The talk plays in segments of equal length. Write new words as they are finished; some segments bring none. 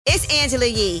It's Angela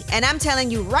Yee, and I'm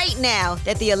telling you right now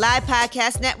that the Alive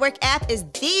Podcast Network app is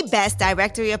the best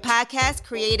directory of podcasts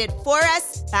created for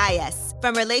us, by us.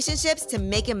 From relationships to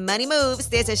making money moves,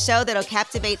 there's a show that'll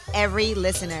captivate every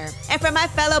listener. And for my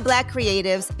fellow Black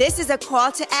creatives, this is a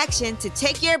call to action to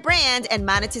take your brand and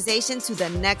monetization to the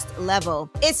next level.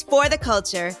 It's for the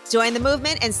culture. Join the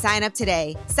movement and sign up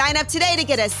today. Sign up today to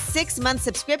get a 6-month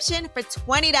subscription for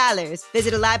 $20.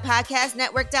 Visit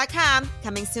AlivePodcastNetwork.com,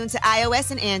 coming soon to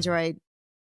iOS and Android.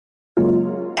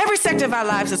 Every sector of our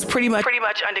lives is pretty much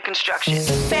under construction.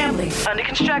 Family, under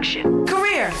construction.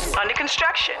 Career, under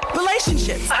construction.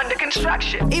 Relationships, under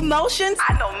construction. Emotions,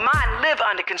 I know mine live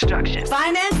under construction.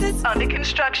 Finances, under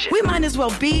construction. We might as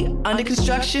well be under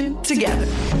construction together.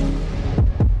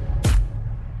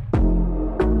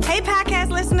 Hey,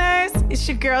 podcast listeners. It's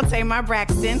your girl, Tamar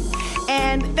Braxton.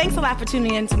 And thanks a lot for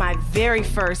tuning in to my very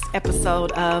first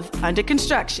episode of Under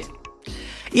Construction.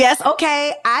 Yes,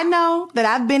 okay, I know that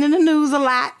I've been in the news a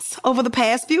lot over the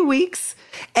past few weeks,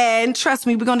 and trust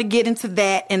me, we're going to get into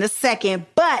that in a second.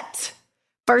 But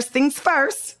first things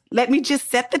first, let me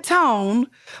just set the tone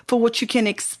for what you can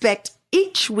expect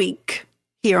each week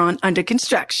here on Under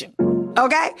Construction.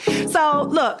 Okay? So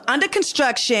look, Under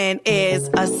Construction is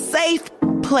a safe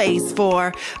place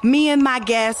for me and my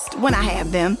guests, when I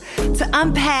have them, to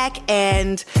unpack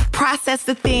and process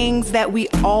the things that we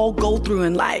all go through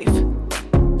in life.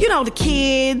 You know, the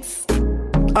kids,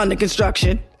 under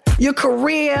construction. Your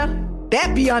career,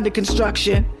 that be under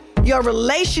construction. Your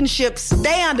relationships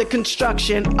stay under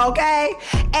construction, okay?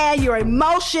 And your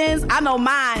emotions, I know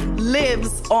mine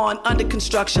lives on under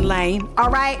construction lane,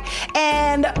 all right?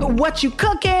 And what you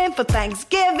cooking for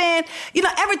Thanksgiving, you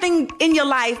know, everything in your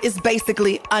life is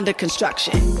basically under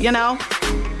construction, you know?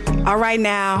 All right,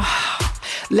 now,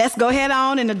 let's go ahead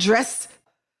on and address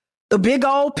the big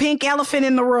old pink elephant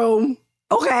in the room.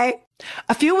 Okay.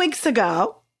 A few weeks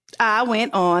ago, I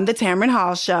went on the Tamron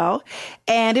Hall show,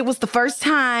 and it was the first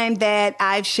time that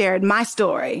I've shared my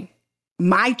story,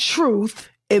 my truth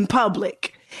in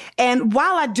public. And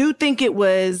while I do think it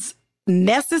was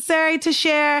necessary to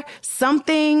share some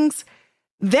things,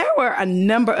 there were a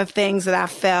number of things that I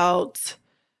felt,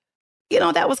 you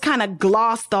know, that was kind of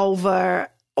glossed over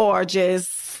or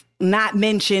just not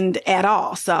mentioned at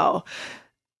all. So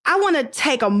I want to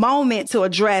take a moment to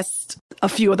address a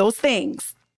few of those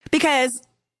things, because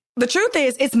the truth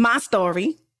is, it's my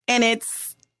story and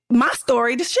it's my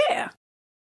story to share.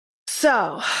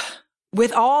 So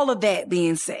with all of that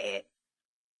being said,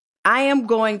 I am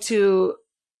going to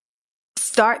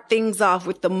start things off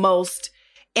with the most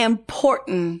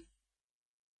important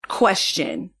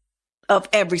question of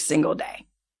every single day.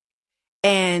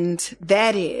 And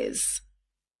that is,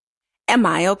 am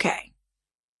I okay?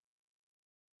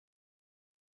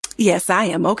 Yes, I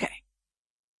am okay.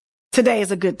 Today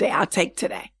is a good day. I'll take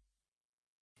today.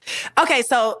 Okay,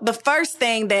 so the first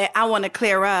thing that I want to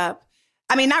clear up,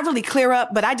 I mean, not really clear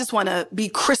up, but I just want to be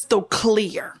crystal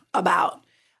clear about.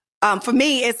 For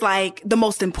me, it's like the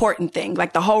most important thing,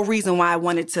 like the whole reason why I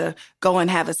wanted to go and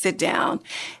have a sit down,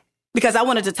 because I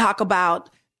wanted to talk about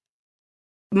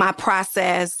my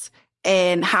process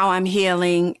and how I'm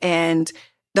healing and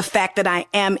the fact that I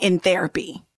am in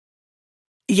therapy.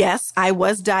 Yes, I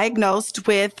was diagnosed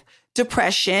with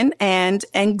depression and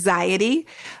anxiety,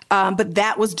 but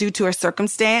that was due to a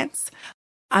circumstance.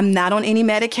 I'm not on any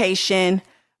medication,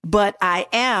 but I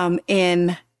am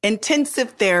in intensive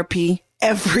therapy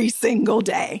every single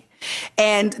day.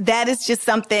 And that is just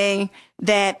something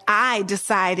that I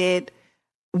decided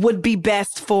would be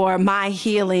best for my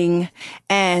healing.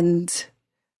 And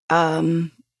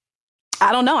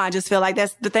I don't know. I just feel like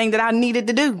that's the thing that I needed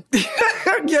to do,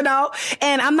 you know,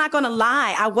 and I'm not going to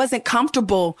lie. I wasn't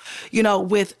comfortable, you know,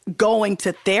 with going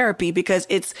to therapy because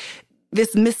it's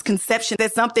this misconception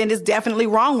that something is definitely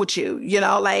wrong with you, you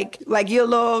know, like you're a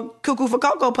little cuckoo for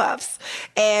Cocoa Puffs.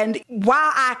 And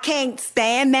while I can't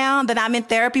stand now that I'm in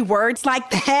therapy, words like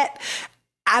that,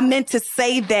 I meant to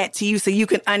say that to you so you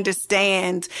can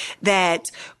understand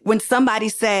that when somebody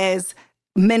says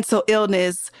mental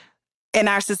illness, in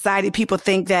our society, people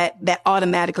think that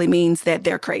automatically means that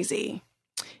they're crazy.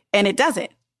 And it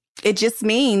doesn't. It just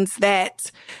means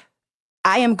that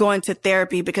I am going to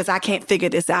therapy because I can't figure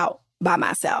this out by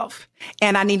myself.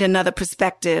 And I need another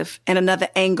perspective and another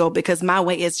angle because my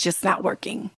way is just not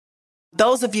working.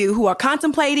 Those of you who are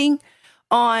contemplating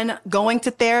on going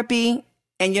to therapy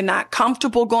and you're not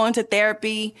comfortable going to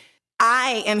therapy,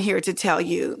 I am here to tell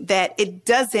you that it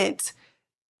doesn't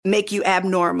make you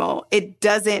abnormal. It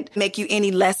doesn't make you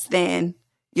any less than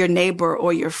your neighbor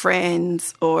or your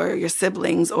friends or your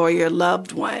siblings or your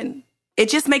loved one. It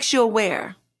just makes you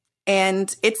aware.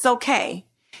 And it's okay.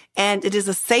 And it is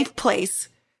a safe place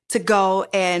to go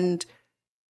and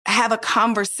have a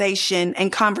conversation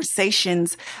and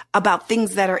conversations about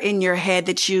things that are in your head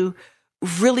that you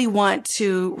really want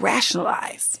to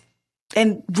rationalize.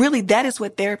 And really, that is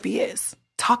what therapy is,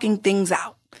 talking things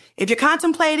out. If you're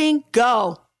contemplating,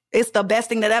 go. It's the best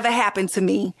thing that ever happened to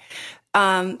me.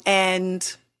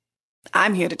 And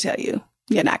I'm here to tell you,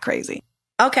 you're not crazy.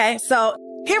 Okay, so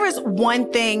here is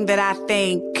one thing that I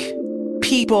think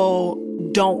people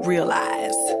don't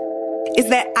realize is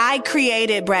that I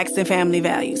created Braxton Family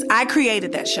Values. I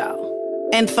created that show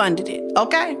and funded it,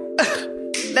 okay?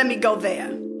 Let me go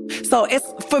there. So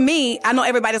it's, for me, I know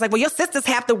everybody's like, well, your sisters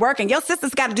have to work and your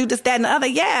sisters got to do this, that, and the other.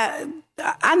 Yeah,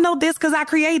 I know this because I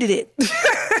created it.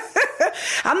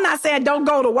 I'm not saying don't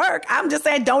go to work. I'm just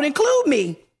saying don't include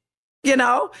me, you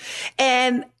know?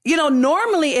 And, you know,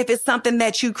 normally if it's something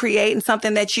that you create and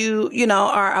something that you know,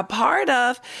 are a part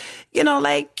of, you know,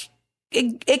 like,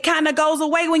 it kind of goes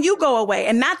away when you go away.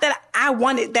 And not that I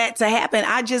wanted that to happen.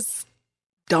 I just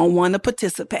don't want to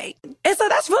participate. And so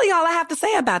that's really all I have to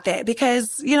say about that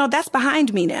because, you know, that's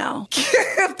behind me now.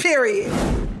 Period.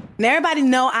 And everybody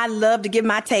know I love to give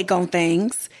my take on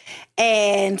things.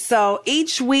 And so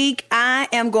each week I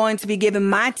am going to be giving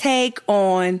my take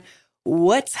on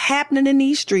what's happening in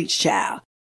these streets, child.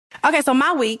 Okay, so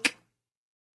my week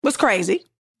was crazy.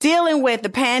 Dealing with the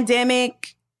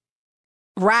pandemic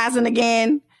rising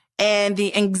again and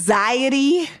the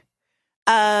anxiety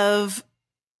of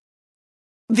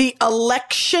the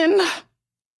election,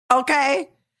 okay?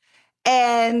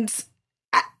 And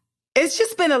it's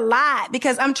just been a lot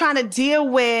because I'm trying to deal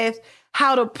with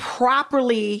how to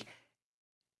properly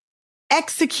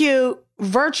execute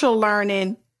virtual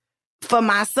learning for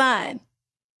my son,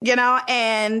 you know?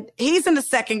 And he's in the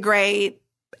second grade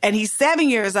and he's 7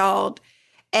 years old.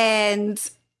 And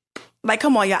like,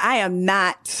 come on, y'all, I am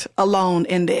not alone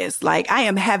in this. Like, I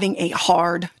am having a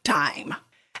hard time.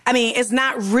 I mean, it's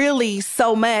not really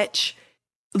so much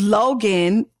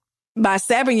Logan, my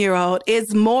 7-year-old.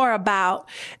 It's more about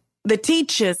the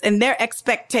teachers and their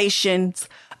expectations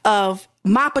of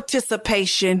my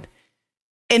participation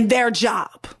in their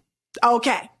job.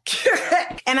 Okay.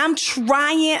 And I'm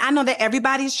trying. I know that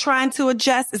everybody's trying to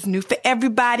adjust. It's new for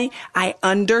everybody. I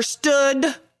understood.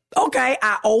 Okay.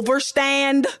 I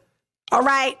overstand. All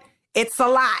right. It's a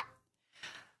lot.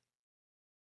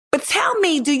 But tell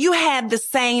me, do you have the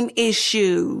same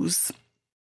issues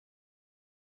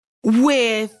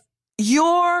with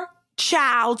your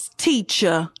child's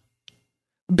teacher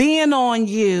being on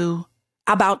you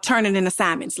about turning in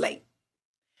assignments late?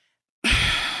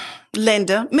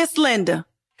 Miss Linda,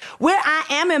 where I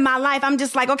am in my life, I'm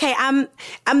just like, okay, I'm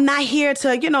not here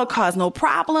to, you know, cause no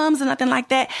problems or nothing like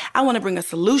that. I want to bring a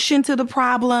solution to the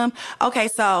problem. Okay,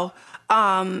 so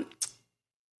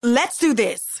let's do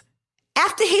this.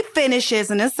 After he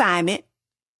finishes an assignment,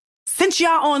 since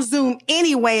y'all on Zoom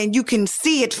anyway and you can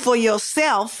see it for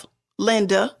yourself,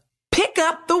 Linda, pick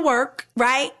up the work,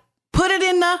 right? Put it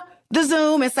in the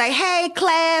Zoom and say, hey,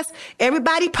 class,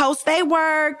 everybody post their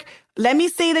work. Let me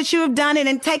see that you have done it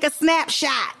and take a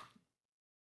snapshot.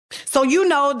 So you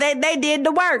know that they did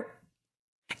the work.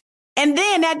 And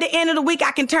then at the end of the week,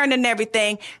 I can turn in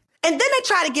everything. And then they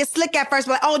try to get slick at first,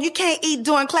 but, oh, you can't eat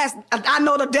during class. I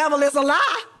know the devil is a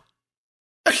lie.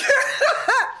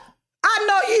 I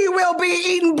know ye will be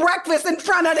eating breakfast in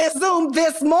front of this Zoom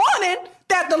this morning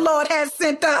that the Lord has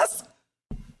sent us.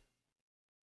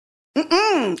 And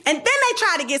then they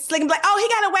try to get slick and be like, oh, he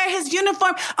got to wear his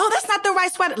uniform. Oh, that's not the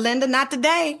right sweater. Linda, not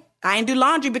today. I ain't do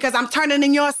laundry because I'm turning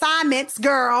in your assignments,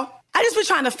 girl. I just been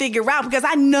trying to figure out because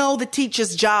I know the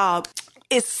teacher's job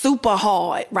is super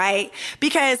hard, right?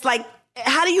 Because like,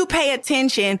 how do you pay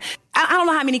attention? I don't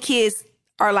know how many kids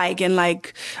are like in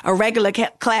like a regular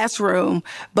classroom,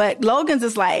 but Logan's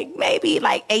is like maybe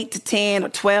like 8 to 10 or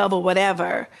 12 or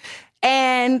whatever.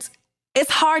 And it's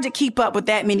hard to keep up with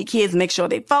that many kids and make sure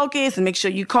they focus and make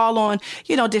sure you call on,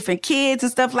 you know, different kids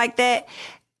and stuff like that.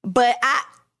 But I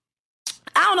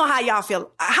don't know how y'all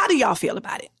feel. How do y'all feel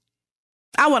about it?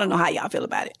 I want to know how y'all feel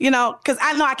about it, you know, because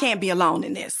I know I can't be alone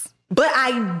in this. But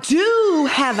I do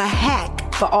have a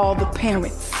hack for all the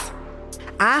parents.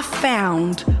 I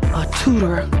found a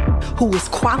tutor who is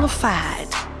qualified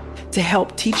to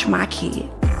help teach my kid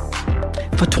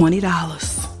for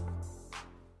 $20.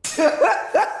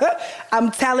 I'm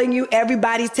telling you,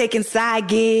 everybody's taking side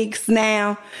gigs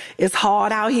now. It's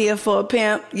hard out here for a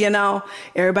pimp, you know.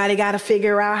 Everybody got to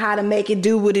figure out how to make it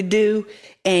do what it do.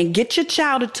 And get your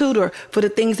child a tutor for the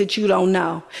things that you don't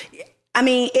know. I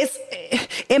mean,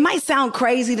 it might sound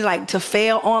crazy to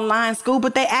fail online school,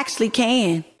 but they actually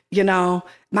can, you know.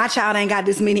 my child ain't got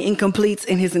this many incompletes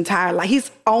in his entire life.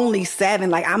 He's only 7.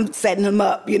 Like, I'm setting him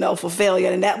up, for failure.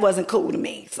 And that wasn't cool to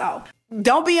me. So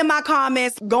don't be in my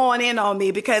comments going in on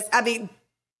me because,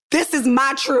 this is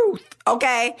my truth,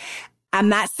 okay? I'm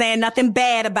not saying nothing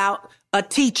bad about a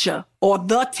teacher or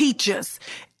the teachers.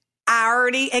 I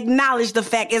already acknowledge the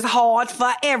fact it's hard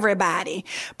for everybody.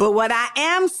 But what I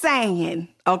am saying,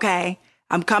 okay,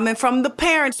 I'm coming from the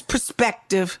parents'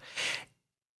 perspective.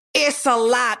 It's a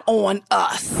lot on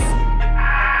us. All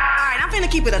right, I'm finna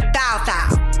keep it a thou.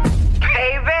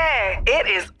 Baby, it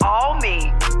is all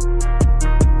me.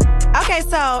 Okay,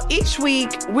 so each week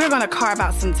we're going to carve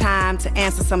out some time to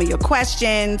answer some of your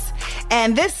questions.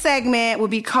 And this segment will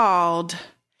be called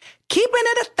Keeping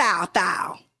It a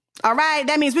Thou. All right,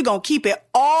 that means we're going to keep it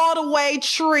all the way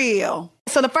trill.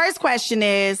 So the first question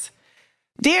is,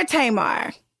 Dear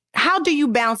Tamar, how do you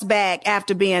bounce back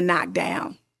after being knocked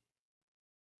down?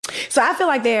 So I feel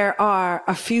like there are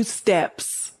a few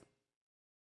steps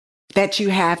that you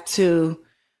have to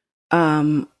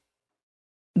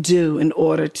do in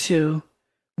order to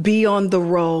be on the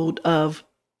road of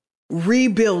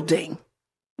rebuilding,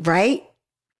 right?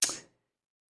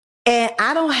 And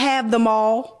I don't have them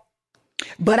all,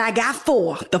 but I got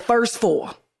 4, the first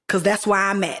 4, because that's where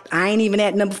I'm at. I ain't even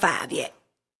at number 5 yet.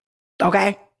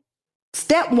 Okay?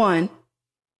 Step 1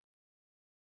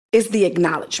 is the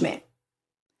acknowledgement.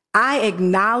 I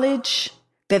acknowledge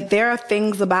that there are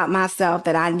things about myself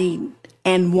that I need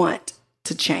and want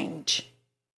to change.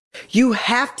 You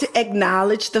have to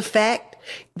acknowledge the fact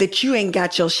that you ain't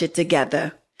got your shit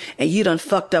together and you done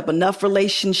fucked up enough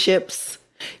relationships.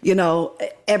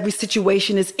 Every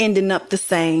situation is ending up the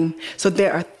same. So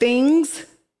there are things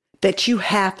that you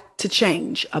have to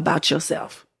change about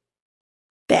yourself.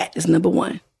 That is number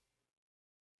 1.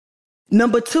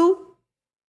 Number 2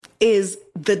 is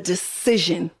the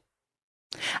decision.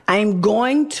 I'm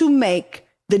going to make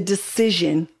the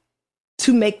decision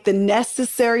to make the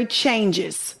necessary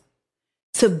changes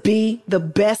to be the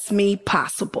best me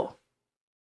possible.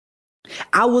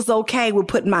 I was okay with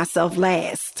putting myself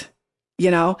last,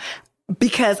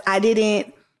 because I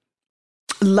didn't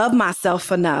love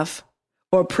myself enough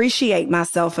or appreciate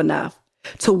myself enough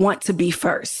to want to be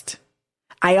first.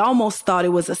 I almost thought it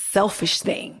was a selfish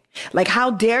thing. Like,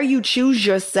 how dare you choose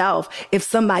yourself if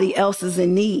somebody else is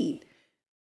in need?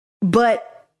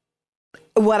 But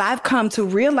what I've come to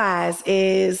realize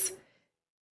is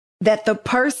that the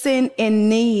person in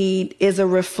need is a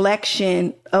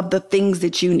reflection of the things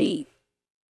that you need.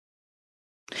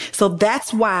 So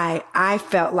that's why I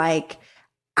felt like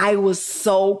I was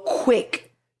so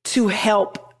quick to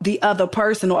help the other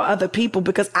person or other people,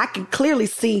 because I could clearly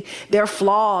see their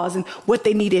flaws and what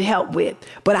they needed help with,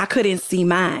 but I couldn't see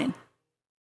mine.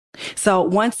 So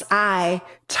once I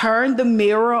turned the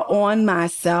mirror on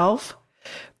myself,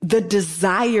 the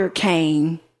desire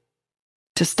came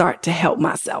to start to help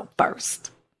myself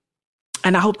first.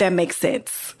 And I hope that makes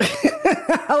sense.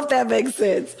 I hope that makes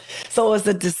sense. So as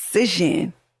a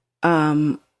decision,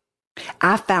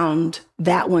 I found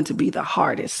that one to be the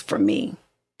hardest for me,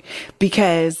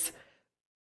 because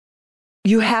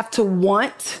you have to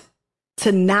want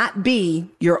to not be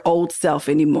your old self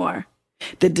anymore.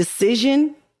 The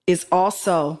decision is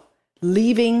also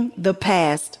leaving the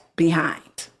past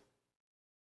behind.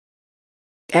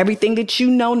 Everything that you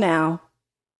know now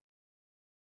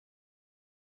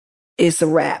is a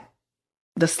wrap.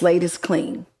 The slate is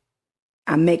clean.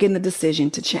 I'm making the decision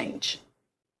to change.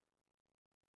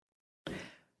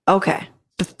 Okay.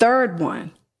 The third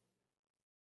one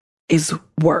is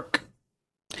work.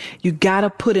 You got to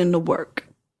put in the work.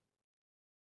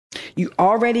 You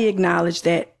already acknowledge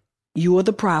that you are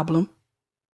the problem.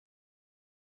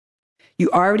 You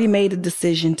already made a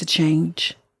decision to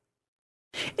change.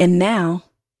 And now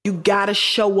you got to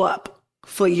show up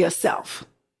for yourself.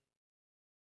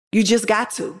 You just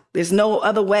got to. There's no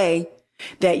other way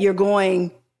that you're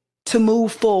going to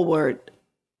move forward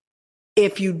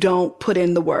if you don't put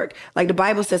in the work. Like the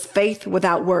Bible says, faith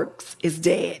without works is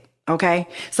dead. Okay?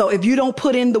 So if you don't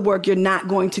put in the work, you're not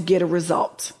going to get a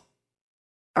result.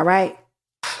 All right?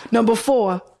 Number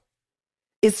 4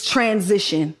 is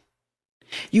transition.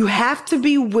 You have to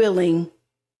be willing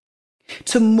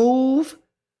to move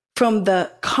from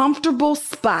the comfortable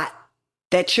spot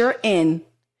that you're in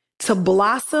to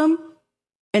blossom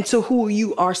into who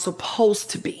you are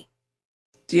supposed to be.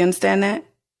 Do you understand that?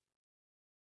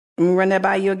 Let me run that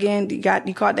by you again.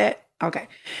 You caught that? Okay.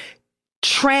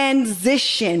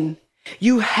 Transition.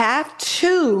 You have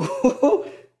to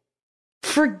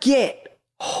forget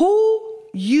who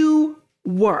you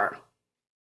were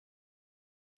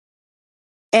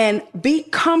and be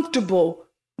comfortable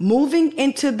moving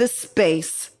into the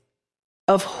space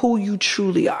of who you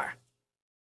truly are.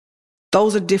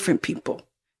 Those are different people.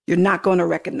 You're not going to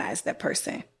recognize that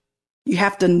person. You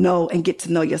have to know and get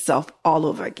to know yourself all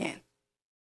over again.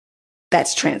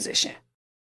 That's transition.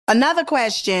 Another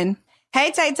question.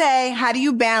 Hey, Tay, how do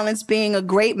you balance being a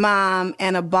great mom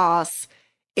and a boss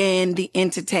in the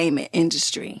entertainment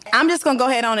industry? I'm just going to go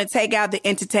ahead on and take out the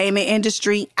entertainment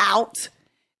industry out,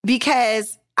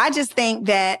 because I just think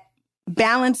that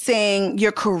balancing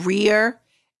your career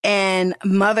and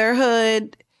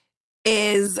motherhood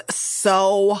is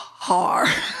so hard.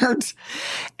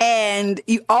 And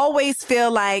you always feel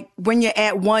like when you're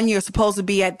at one, you're supposed to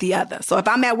be at the other. So if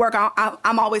I'm at work,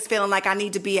 I'm always feeling like I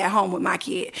need to be at home with my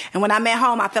kid. And when I'm at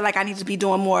home, I feel like I need to be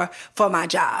doing more for my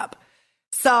job.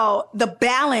 So the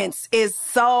balance is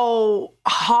so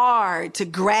hard to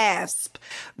grasp.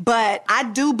 But I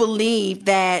do believe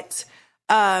that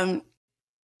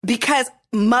because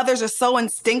mothers are so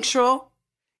instinctual,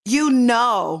 you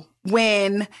know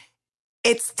when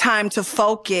it's time to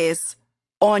focus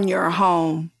on your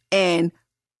home and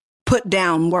put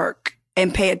down work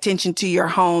and pay attention to your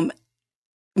home,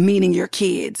 meaning your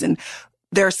kids and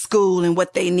their school and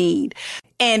what they need.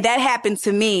 And that happened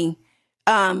to me.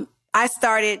 I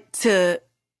started to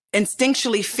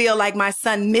instinctually feel like my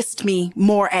son missed me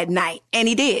more at night, and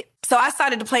he did. So I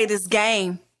started to play this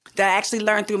game that I actually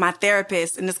learned through my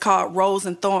therapist, and it's called Rose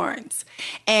and Thorns.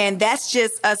 And that's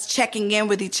just us checking in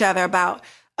with each other about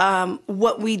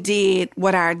what we did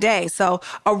with our day. So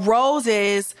a rose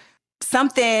is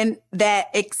something that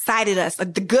excited us,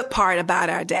 like the good part about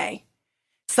our day.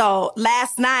 So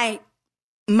last night,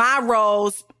 my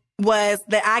rose was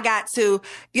that I got to,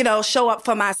 show up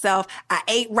for myself. I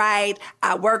ate right.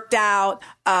 I worked out.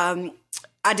 I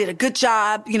did a good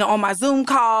job, on my Zoom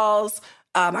calls.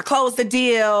 I closed the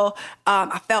deal.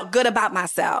 I felt good about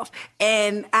myself.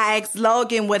 And I asked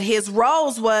Logan what his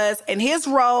rose was. And his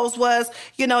rose was,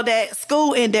 that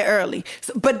school ended early.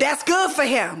 But that's good for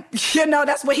him.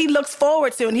 That's what he looks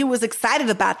forward to. And he was excited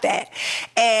about that.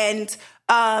 And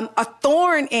a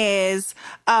thorn is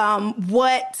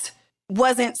what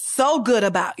wasn't so good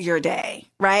about your day,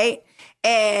 right?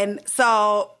 And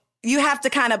so you have to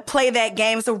kind of play that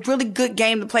game. It's a really good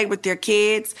game to play with your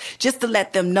kids, just to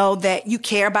let them know that you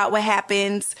care about what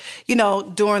happens,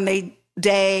 during the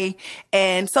day.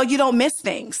 And so you don't miss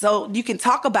things. So you can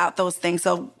talk about those things.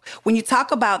 So when you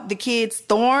talk about the kid's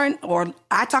thorn, or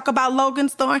I talk about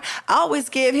Logan's thorn, I always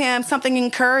give him something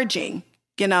encouraging,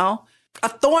 A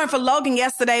thorn for Logan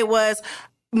yesterday was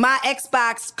my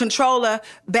Xbox controller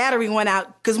battery went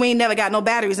out because we ain't never got no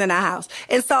batteries in our house.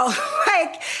 And so,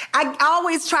 I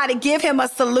always try to give him a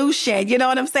solution. You know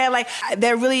what I'm saying? Like,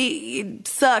 that really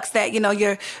sucks that,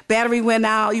 your battery went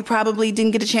out. You probably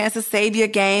didn't get a chance to save your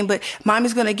game, but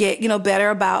mommy's going to get, better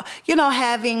about,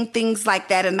 having things like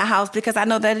that in the house, because I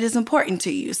know that it is important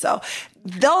to you. So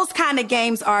those kind of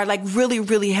games are like really,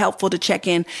 really helpful to check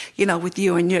in, with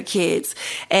you and your kids.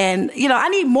 And, I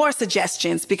need more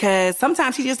suggestions, because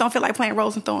sometimes you just don't feel like playing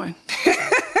Rose and Thorn.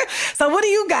 So what do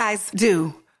you guys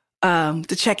do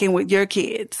to check in with your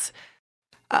kids?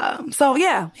 So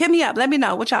yeah, hit me up. Let me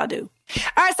know what y'all do.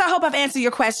 All right, so I hope I've answered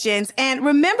your questions. And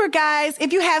remember, guys,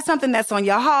 if you have something that's on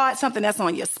your heart, something that's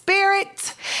on your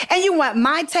spirit, and you want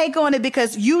my take on it,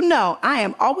 because I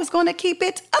am always going to keep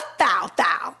it a thou.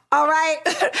 All right?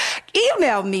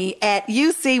 Email me at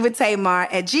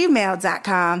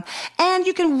ucwithtamar@gmail.com. And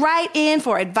you can write in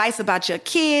for advice about your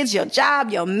kids, your job,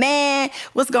 your man,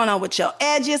 what's going on with your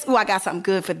edges. Ooh, I got something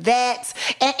good for that.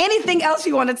 And anything else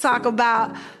you want to talk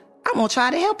about, I'm going to try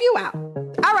to help you out.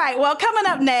 All right, well, coming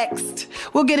up next,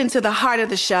 we'll get into the heart of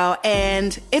the show,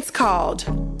 and it's called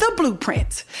The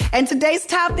Blueprint. And today's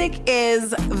topic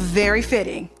is very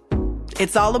fitting.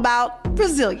 It's all about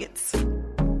resilience.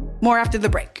 More after the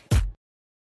break.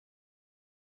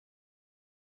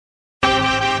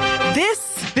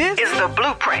 This is The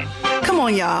Blueprint. Come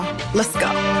on, y'all. Let's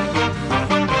go.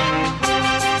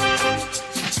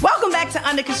 Welcome back to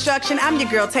Under Construction. I'm your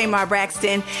girl, Tamar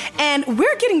Braxton, and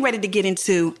we're getting ready to get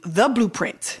into The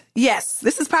Blueprint. Yes,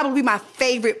 this is probably my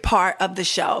favorite part of the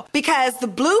show, because The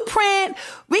Blueprint,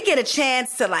 we get a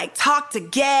chance to talk to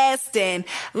guests and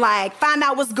find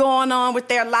out what's going on with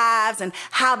their lives and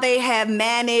how they have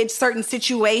managed certain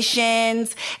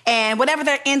situations and whatever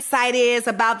their insight is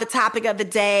about the topic of the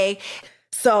day.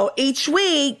 So each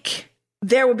week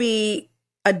there will be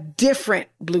a different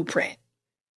blueprint.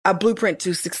 A blueprint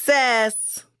to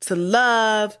success, to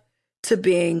love, to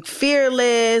being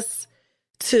fearless,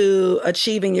 to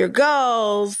achieving your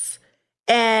goals.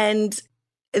 And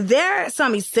there are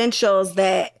some essentials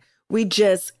that we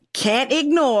just can't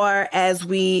ignore as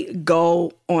we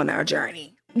go on our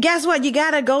journey. Guess what? You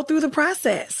got to go through the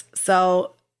process.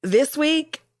 So this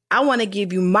week, I want to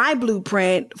give you my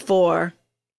blueprint for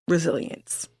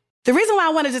resilience. The reason why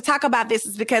I wanted to talk about this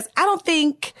is because I don't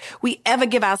think we ever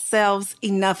give ourselves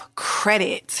enough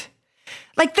credit.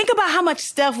 Like, think about how much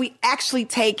stuff we actually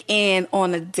take in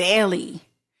on a daily.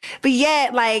 But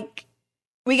yet, like,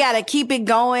 we got to keep it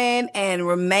going and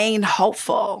remain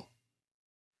hopeful.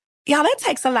 Y'all, that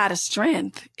takes a lot of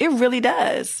strength. It really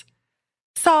does.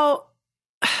 So,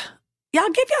 y'all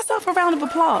give yourself a round of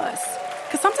applause,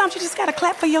 because sometimes you just got to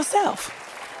clap for yourself.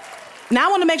 Now, I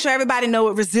want to make sure everybody know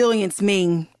what resilience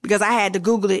means, because I had to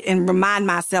Google it and remind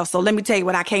myself. So let me tell you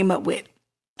what I came up with.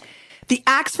 The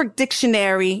Oxford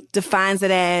Dictionary defines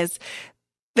it as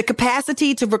the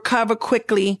capacity to recover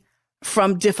quickly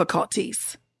from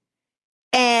difficulties.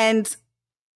 And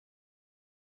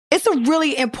it's a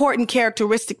really important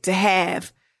characteristic to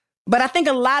have. But I think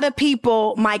a lot of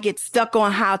people might get stuck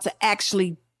on how to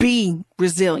actually be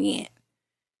resilient.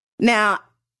 Now,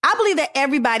 I believe that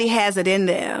everybody has it in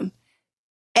them.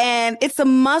 And it's a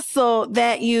muscle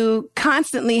that you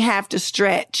constantly have to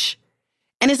stretch.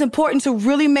 And it's important to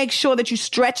really make sure that you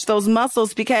stretch those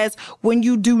muscles, because when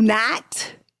you do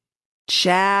not,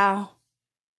 child,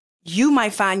 you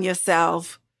might find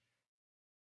yourself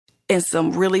in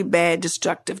some really bad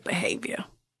destructive behavior.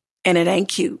 And it ain't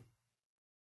cute.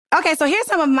 Okay, so here's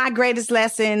some of my greatest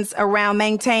lessons around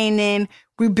maintaining,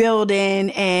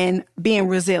 rebuilding, and being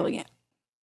resilient.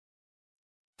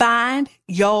 Find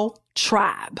your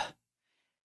tribe.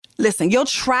 Listen, your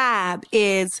tribe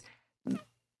is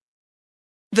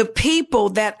the people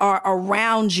that are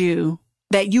around you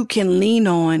that you can lean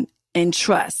on and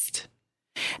trust.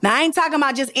 Now, I ain't talking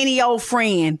about just any old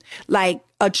friend. Like,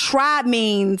 a tribe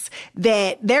means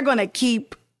that they're going to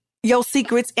keep your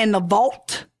secrets in the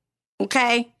vault,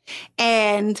 okay?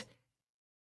 And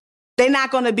they're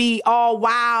not going to be all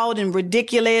wild and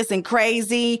ridiculous and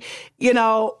crazy, you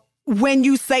know, when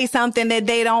you say something that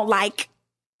they don't like,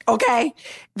 okay?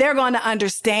 They're going to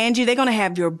understand you. They're going to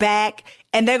have your back,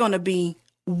 and they're going to be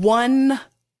one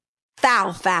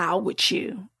thou with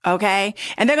you, okay?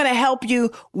 And they're going to help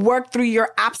you work through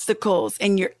your obstacles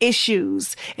and your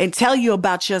issues and tell you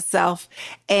about yourself.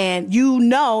 And you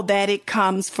know that it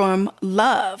comes from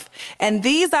love. And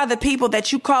these are the people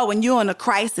that you call when you're in a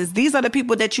crisis. These are the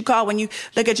people that you call when you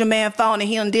look at your man's phone and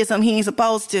he done did something he ain't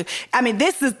supposed to. I mean,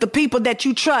 this is the people that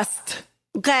you trust,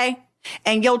 okay?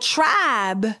 And your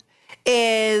tribe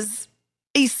is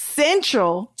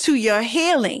essential to your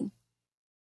healing.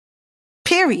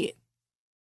 Period.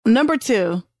 Number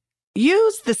 2,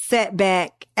 use the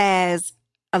setback as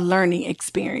a learning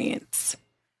experience.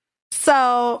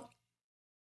 So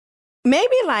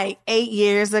maybe like 8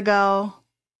 years ago,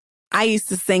 I used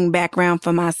to sing background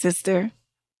for my sister.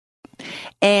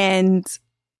 And,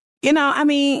 you know, I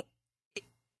mean,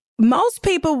 most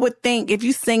people would think if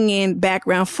you sing in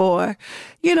background for,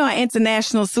 you know, an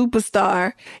international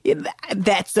superstar,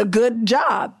 that's a good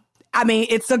job. I mean,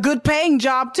 it's a good paying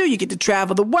job, too. You get to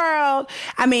travel the world.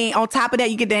 I mean, on top of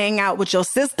that, you get to hang out with your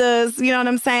sisters. You know what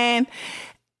I'm saying?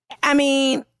 I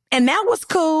mean, and that was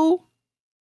cool,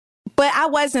 but I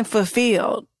wasn't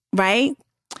fulfilled, right?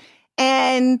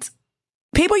 And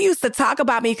people used to talk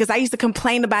about me because I used to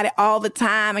complain about it all the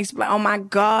time. I used to be like, oh, my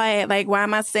God, like, why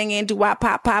am I singing Do Wop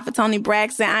Pop Pop for Toni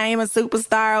Braxton? I am a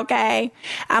superstar, okay?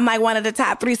 I'm like one of the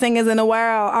top 3 singers in the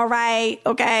world, all right,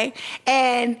 okay?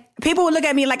 And people would look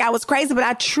at me like I was crazy, but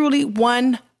I truly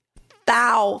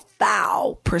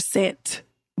 1,000%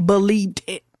 believed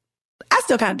it. I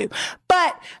still kind of do.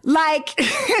 But, like,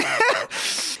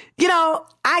 you know,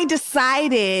 I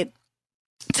decided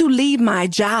to leave my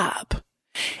job.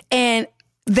 And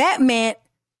that meant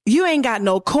you ain't got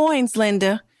no coins,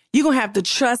 Linda. You're going to have to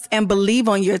trust and believe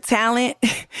on your talent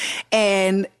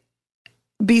and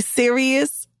be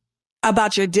serious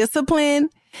about your discipline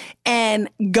and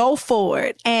go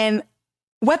forward. And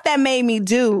what that made me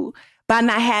do by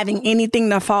not having anything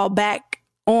to fall back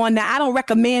on. Now, I don't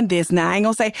recommend this. Now, I ain't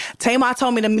going to say, Tamar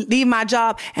told me to leave my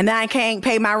job and then I can't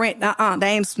pay my rent.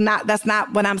 That's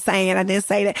not what I'm saying. I didn't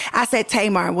say that. I said,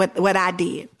 Tamar, what I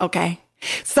did. Okay.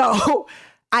 So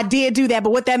I did do that, but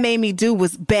what that made me do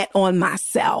was bet on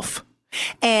myself.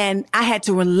 And I had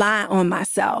to rely on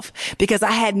myself because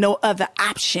I had no other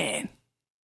option.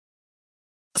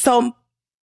 So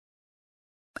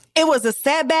it was a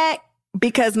setback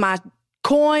because my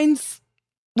coins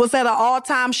was at an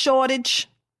all-time shortage,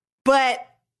 but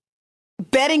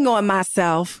betting on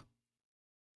myself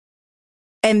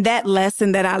and that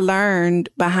lesson that I learned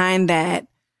behind that,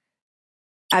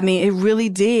 I mean, it really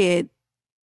did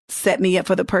set me up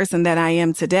for the person that I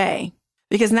am today.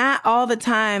 Because not all the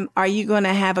time are you going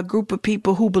to have a group of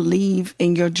people who believe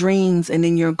in your dreams and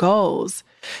in your goals.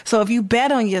 So if you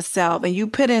bet on yourself and you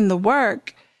put in the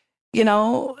work,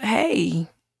 hey,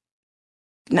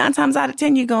 9 times out of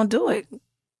 10, you're going to do it.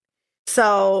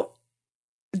 So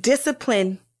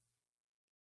discipline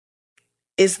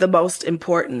is the most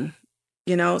important,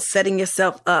 setting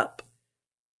yourself up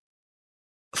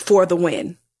for the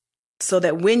win so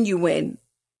that when you win,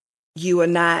 you are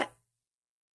not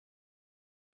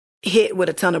hit with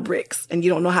a ton of bricks and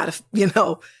you don't know how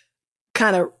to,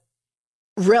 kind of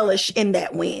relish in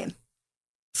that win.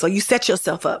 So you set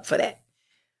yourself up for that.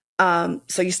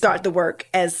 So you start the work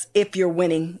as if you're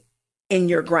winning in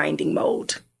your grinding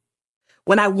mode.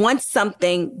 When I want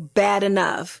something bad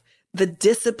enough, the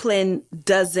discipline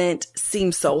doesn't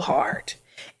seem so hard.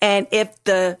 And if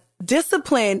the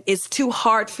discipline is too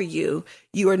hard for you,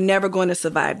 you are never going to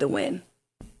survive the win.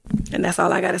 And that's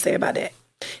all I got to say about that.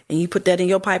 And you put that in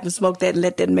your pipe and smoke that and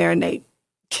let that marinate.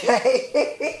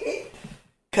 Okay.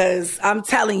 Because I'm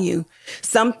telling you,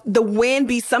 sometimes the win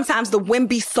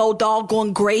be so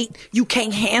doggone great, you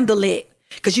can't handle it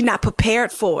because you're not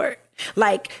prepared for it.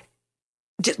 Like,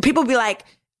 people be like,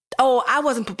 oh, I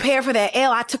wasn't prepared for that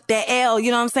L. I took that L. You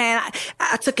know what I'm saying?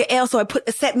 I took an L, so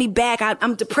it set me back.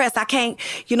 I'm depressed. I can't,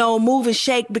 move and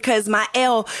shake because my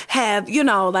L have,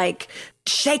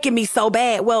 shaking me so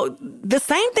bad. Well, the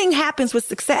same thing happens with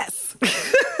success.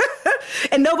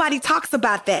 And nobody talks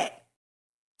about that.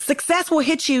 Success will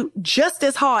hit you just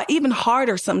as hard, even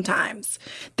harder sometimes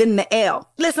than the L.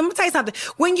 Listen, I'm gonna tell you something.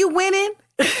 When you winning,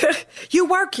 you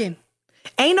working.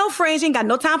 Ain't no friends. You ain't got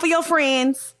no time for your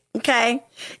friends. Okay.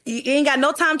 You ain't got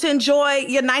no time to enjoy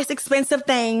your nice, expensive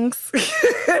things.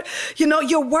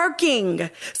 You're working.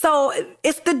 So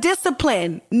it's the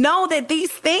discipline. Know that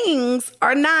these things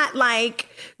are not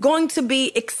going to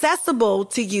be accessible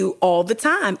to you all the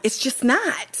time. It's just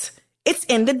not. It's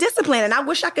in the discipline. And I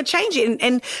wish I could change it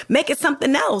and make it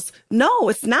something else. No,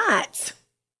 it's not.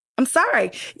 I'm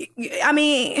sorry. I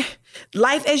mean,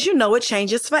 life as you know it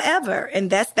changes forever. And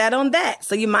that's that on that.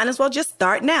 So you might as well just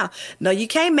start now. No, you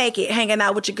can't make it hanging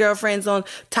out with your girlfriends on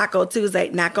Taco Tuesday.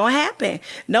 Not going to happen.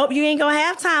 Nope, you ain't going to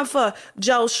have time for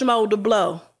Joe Schmo to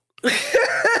blow.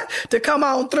 To come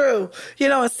on through,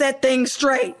 and set things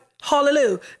straight.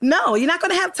 Hallelujah. No, you're not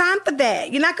going to have time for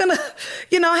that. You're not going to,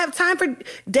 have time for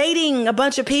dating a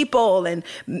bunch of people and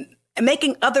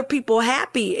making other people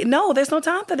happy. No, there's no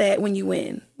time for that when you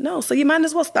win. No, so you might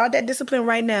as well start that discipline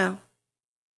right now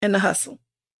in the hustle.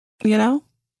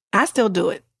 I still do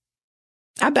it.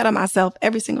 I bet on myself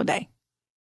every single day.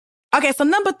 Okay, so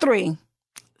number 3,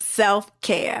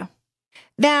 self-care.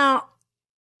 Now,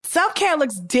 self-care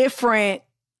looks different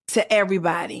to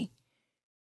everybody.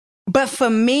 But for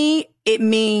me, it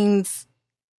means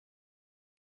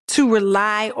to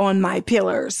rely on my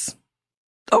pillars.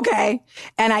 Okay.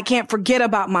 And I can't forget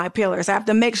about my pillars. I have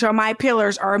to make sure my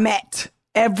pillars are met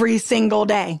every single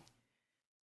day.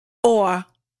 Or,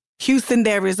 Houston,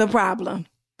 there is a problem.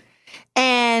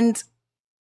 And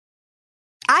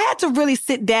I had to really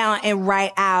sit down and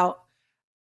write out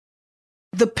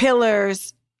the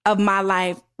pillars of my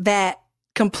life that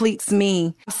completes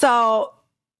me. So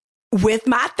with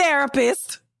my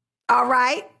therapist, all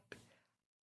right,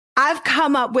 I've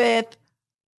come up with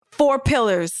 4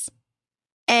 pillars.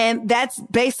 And that's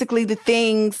basically the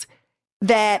things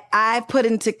that I've put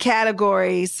into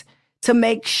categories to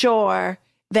make sure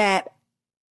that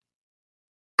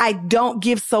I don't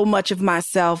give so much of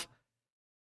myself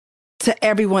to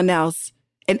everyone else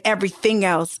and everything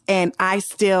else, and I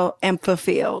still am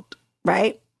fulfilled,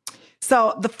 right?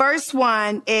 So the first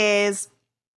one is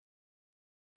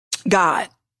God.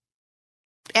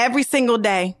 Every single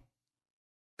day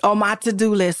on my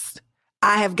to-do list,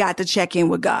 I have got to check in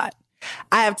with God.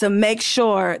 I have to make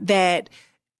sure that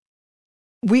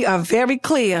we are very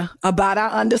clear about our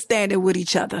understanding with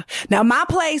each other. Now, my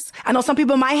place, I know some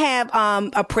people might have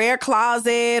a prayer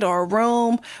closet or a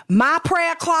room. My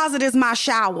prayer closet is my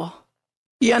shower.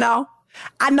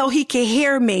 I know he can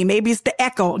hear me. Maybe it's the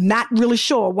echo. Not really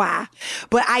sure why.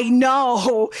 But I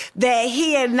know that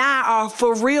he and I are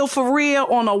for real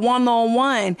on a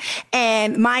one-on-one.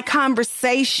 And my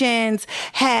conversations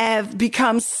have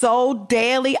become so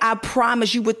daily. I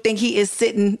promise you would think he is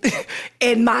sitting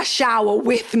in my shower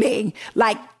with me.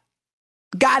 Like,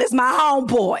 God is my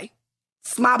homeboy.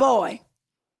 It's my boy.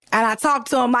 And I talk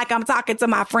to him like I'm talking to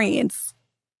my friends.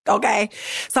 Okay.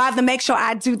 So I have to make sure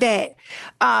I do that.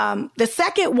 The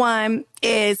second one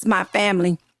is my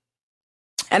family.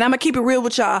 And I'm going to keep it real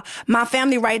with y'all. My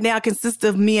family right now consists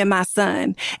of me and my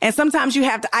son. And sometimes you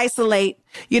have to isolate,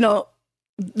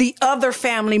 the other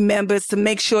family members to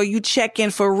make sure you check in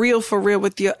for real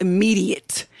with your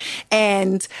immediate.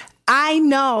 And I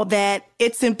know that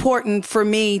it's important for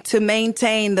me to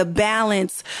maintain the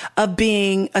balance of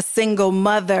being a single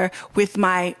mother with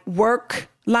my work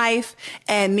life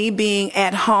and me being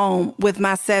at home with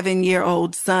my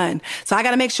 7-year-old son. So I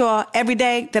got to make sure every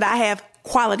day that I have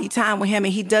quality time with him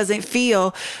and he doesn't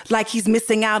feel like he's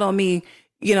missing out on me,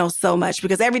 so much,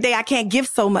 because every day I can't give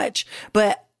so much,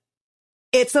 but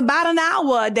it's about an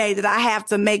hour a day that I have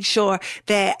to make sure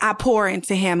that I pour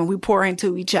into him and we pour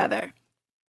into each other.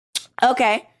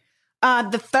 Okay.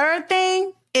 The third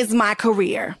thing is my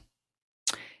career.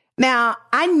 Now,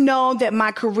 I know that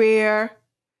my career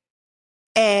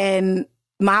and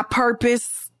my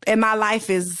purpose in my life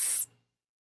is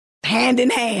hand in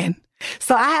hand.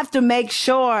 So I have to make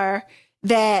sure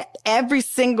that every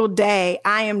single day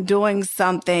I am doing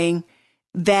something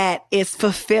that is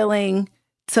fulfilling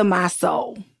to my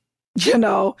soul,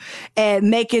 and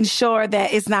making sure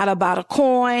that it's not about a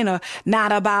coin or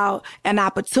not about an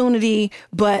opportunity,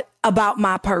 but about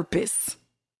my purpose.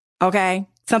 Okay.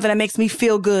 Something that makes me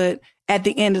feel good at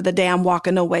the end of the day. I'm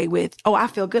walking away with, I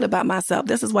feel good about myself.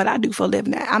 This is what I do for a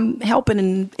living. I'm helping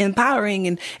and empowering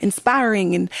and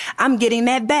inspiring, and I'm getting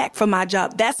that back from my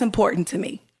job. That's important to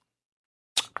me.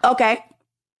 Okay.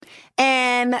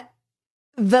 And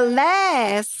the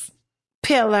last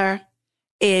pillar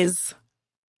is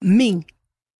me.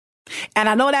 And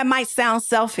I know that might sound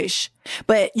selfish,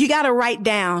 but you got to write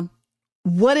down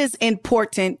what is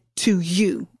important to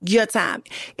you, your time.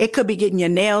 It could be getting your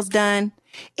nails done.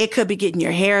 It could be getting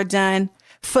your hair done.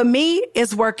 For me,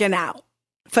 it's working out.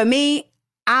 For me,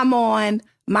 I'm on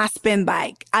my spin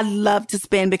bike. I love to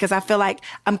spin because I feel like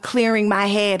I'm clearing my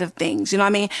head of things. You know what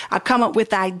I mean? I come up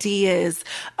with ideas.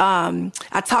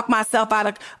 I talk myself out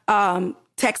of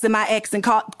texting my ex and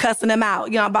cussing him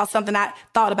out, about something I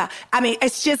thought about. I mean,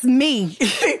 it's just me,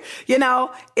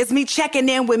 it's me checking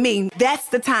in with me. That's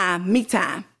the time, me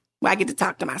time, where I get to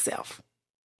talk to myself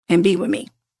and be with me.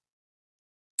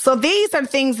 So these are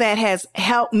things that has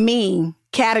helped me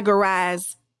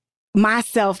categorize my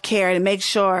self-care and make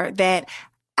sure that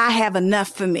I have enough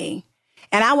for me.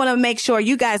 And I want to make sure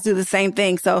you guys do the same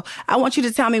thing. So I want you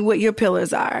to tell me what your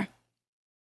pillars are.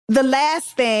 The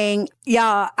last thing,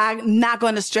 y'all, I'm not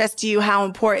going to stress to you how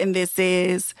important this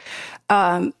is.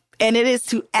 And it is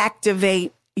to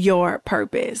activate your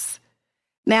purpose.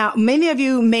 Now, many of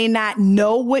you may not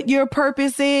know what your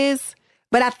purpose is,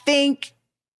 but I think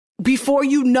before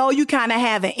you know, you kind of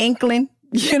have an inkling.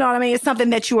 You know what I mean? It's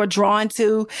something that you are drawn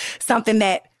to, something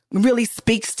that really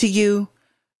speaks to you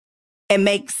and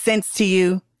makes sense to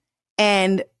you.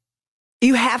 And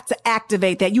you have to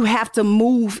activate that. You have to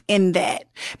move in that,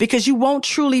 because you won't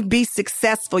truly be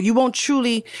successful. You won't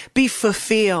truly be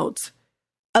fulfilled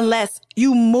unless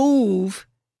you move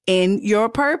in your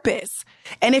purpose.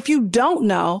 And if you don't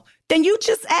know, then you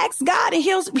just ask God and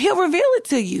he'll reveal it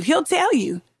to you. He'll tell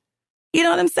you. You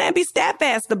know what I'm saying? Be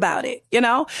steadfast about it.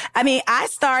 I mean, I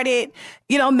started,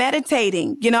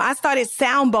 meditating, I started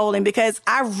sound bowling because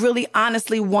I really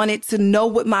honestly wanted to know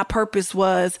what my purpose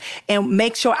was and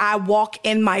make sure I walk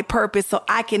in my purpose so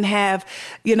I can have,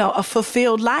 a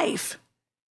fulfilled life.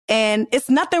 And it's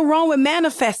nothing wrong with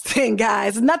manifesting,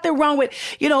 guys. Nothing wrong with,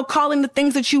 calling the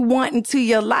things that you want into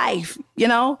your life,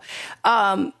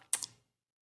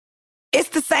 It's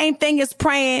the same thing as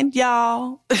praying,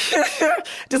 y'all.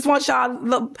 Just want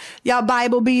y'all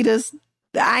Bible beaters.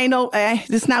 I know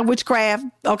it's not witchcraft,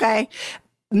 okay?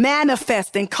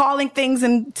 Manifesting, calling things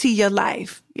into your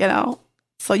life,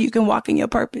 so you can walk in your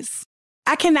purpose.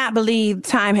 I cannot believe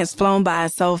time has flown by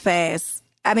so fast.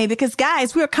 I mean, because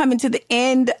guys, we're coming to the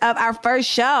end of our first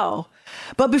show.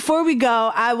 But before we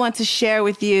go, I want to share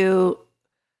with you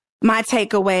my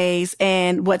takeaways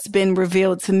and what's been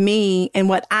revealed to me and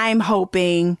what I'm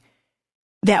hoping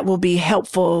that will be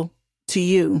helpful to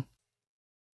you.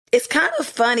 It's kind of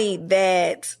funny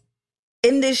that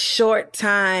in this short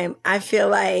time, I feel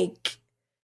like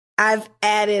I've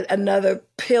added another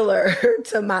pillar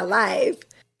to my life.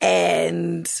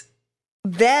 And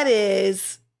that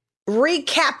is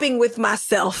recapping with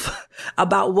myself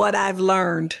about what I've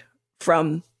learned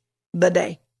from the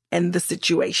day and the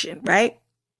situation, right?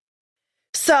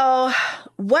 So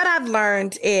what I've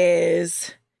learned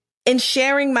is in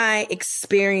sharing my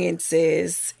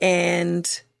experiences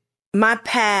and my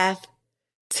path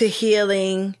to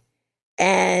healing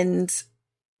and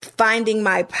finding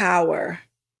my power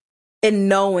and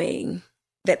knowing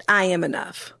that I am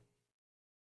enough.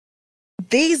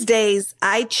 These days,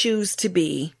 I choose to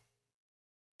be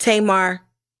Tamar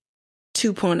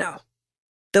 2.0,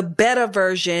 the better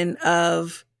version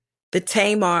of the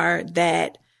Tamar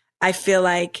that I feel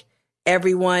like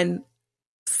everyone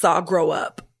saw grow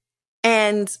up.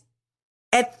 And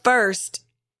at first,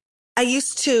 I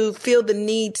used to feel the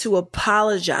need to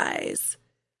apologize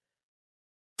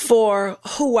for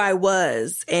who I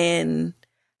was and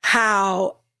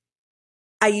how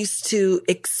I used to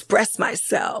express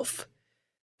myself,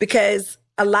 because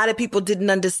a lot of people didn't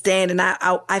understand, and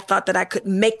I thought that I could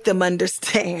make them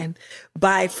understand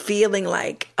by feeling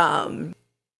like I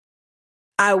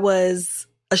was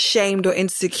ashamed or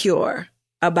insecure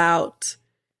about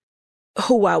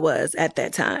who I was at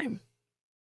that time.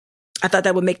 I thought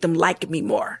that would make them like me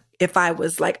more. If I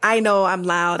was like, I know I'm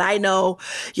loud. I know,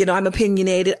 I'm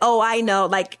opinionated. Oh, I know.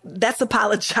 Like, that's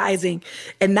apologizing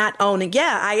and not owning.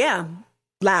 Yeah, I am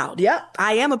loud. Yeah,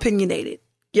 I am opinionated,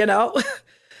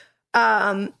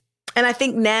 And I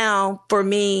think now for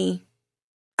me,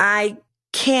 I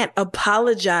can't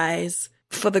apologize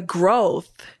for the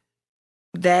growth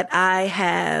that I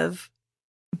have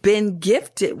been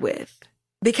gifted with,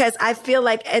 because I feel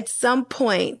like at some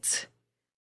point,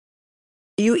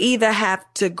 you either have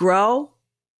to grow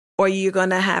or you're going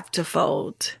to have to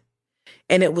fold.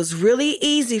 And it was really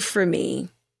easy for me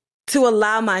to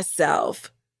allow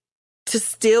myself to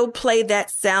still play that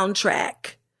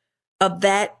soundtrack of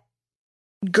that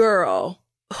girl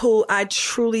who I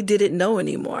truly didn't know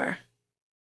anymore,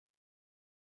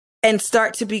 and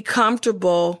start to be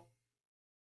comfortable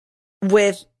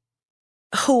with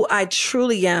who I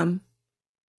truly am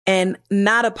and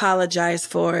not apologize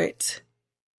for it,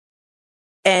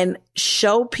 and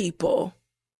show people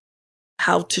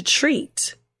how to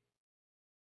treat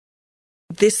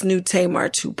this new Tamar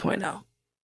 2.0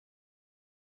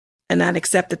 and not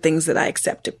accept the things that I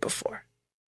accepted before.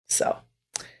 So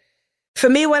for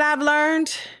me, what I've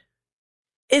learned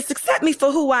is accept me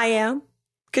for who I am,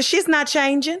 because she's not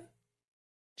changing.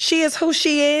 She is who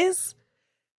she is,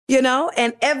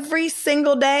 and every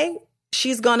single day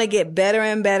she's going to get better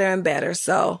and better and better.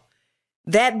 So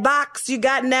that box you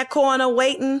got in that corner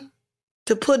waiting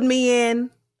to put me in,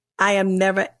 I am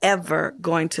never, ever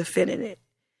going to fit in it.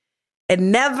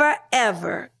 And never,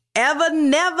 ever, ever,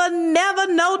 never,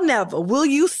 never, no, never will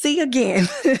you see again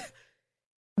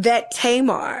that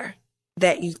Tamar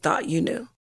that you thought you knew.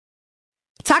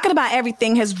 Talking about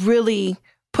everything has really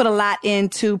put a lot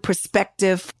into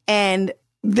perspective. And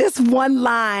this one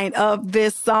line of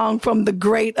this song from the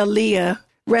great Aaliyah,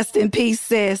 rest in peace,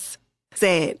 sis,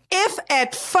 said, if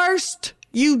at first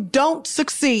you don't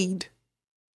succeed,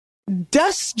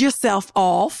 dust yourself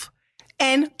off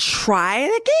and try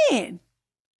it again.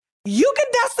 You can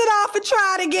dust it off and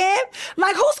try it again.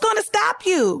 Like, who's going to stop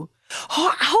you?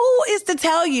 Who is to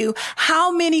tell you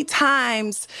how many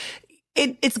times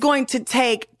it's going to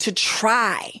take to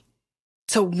try,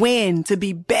 to win, to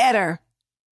be better,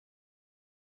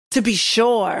 to be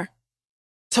sure,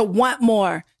 to want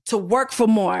more, to work for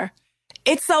more?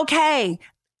 It's okay.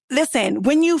 Listen,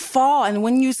 when you fall and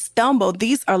when you stumble,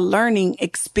 these are learning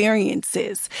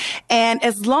experiences. And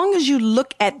as long as you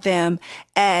look at them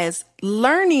as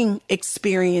learning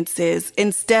experiences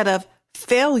instead of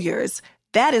failures,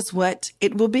 that is what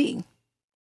it will be.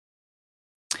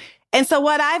 And so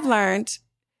what I've learned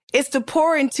is to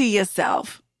pour into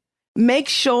yourself. Make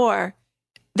sure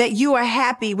that you are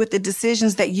happy with the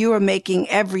decisions that you are making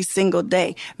every single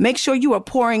day. Make sure you are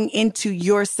pouring into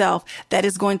yourself. That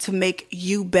is going to make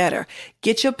you better.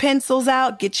 Get your pencils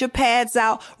out, get your pads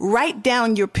out, write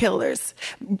down your pillars.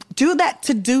 Do that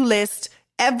to-do list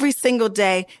every single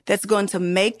day. That's going to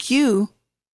make you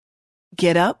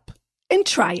get up and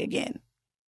try again.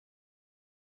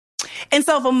 And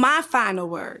so for my final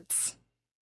words,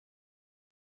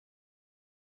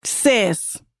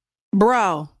 sis,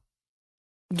 bro,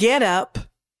 get up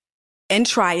and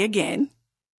try again,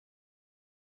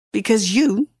 because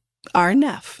you are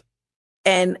enough.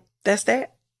 And that's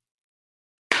that.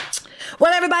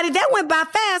 Well, everybody, that went by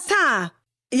fast, huh?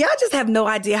 Y'all just have no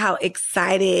idea how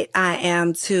excited I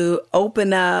am to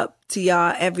open up to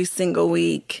y'all every single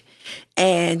week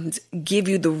and give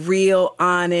you the real,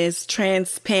 honest,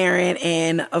 transparent,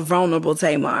 and vulnerable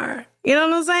Tamar. You know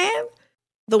what I'm saying?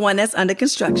 The one that's under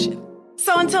construction.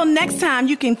 So until next time,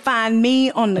 you can find me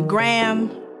on the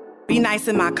gram. Be nice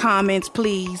in my comments,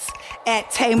 please, at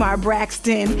Tamar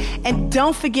Braxton. And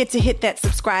don't forget to hit that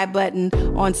subscribe button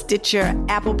on Stitcher,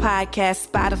 Apple Podcasts,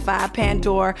 Spotify,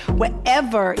 Pandora,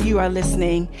 wherever you are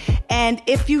listening. And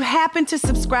if you happen to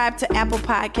subscribe to Apple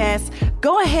Podcasts,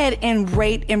 go ahead and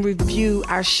rate and review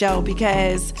our show,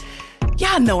 because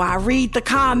y'all know I read the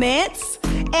comments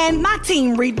and my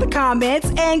team read the comments.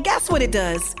 And guess what it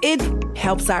does? It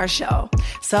helps our show.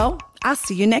 So I'll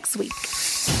see you next week.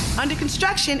 Under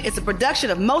Construction is a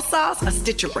production of Mo Sauce, a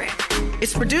Stitcher brand.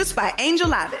 It's produced by Angel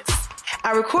Lavis.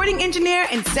 Our recording engineer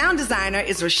and sound designer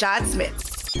is Rashad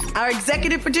Smith. Our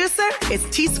executive producer is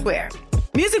T-Square.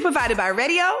 Music provided by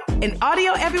Radio, an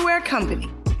Audio Everywhere company.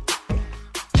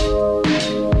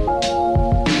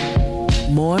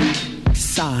 More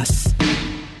sauce.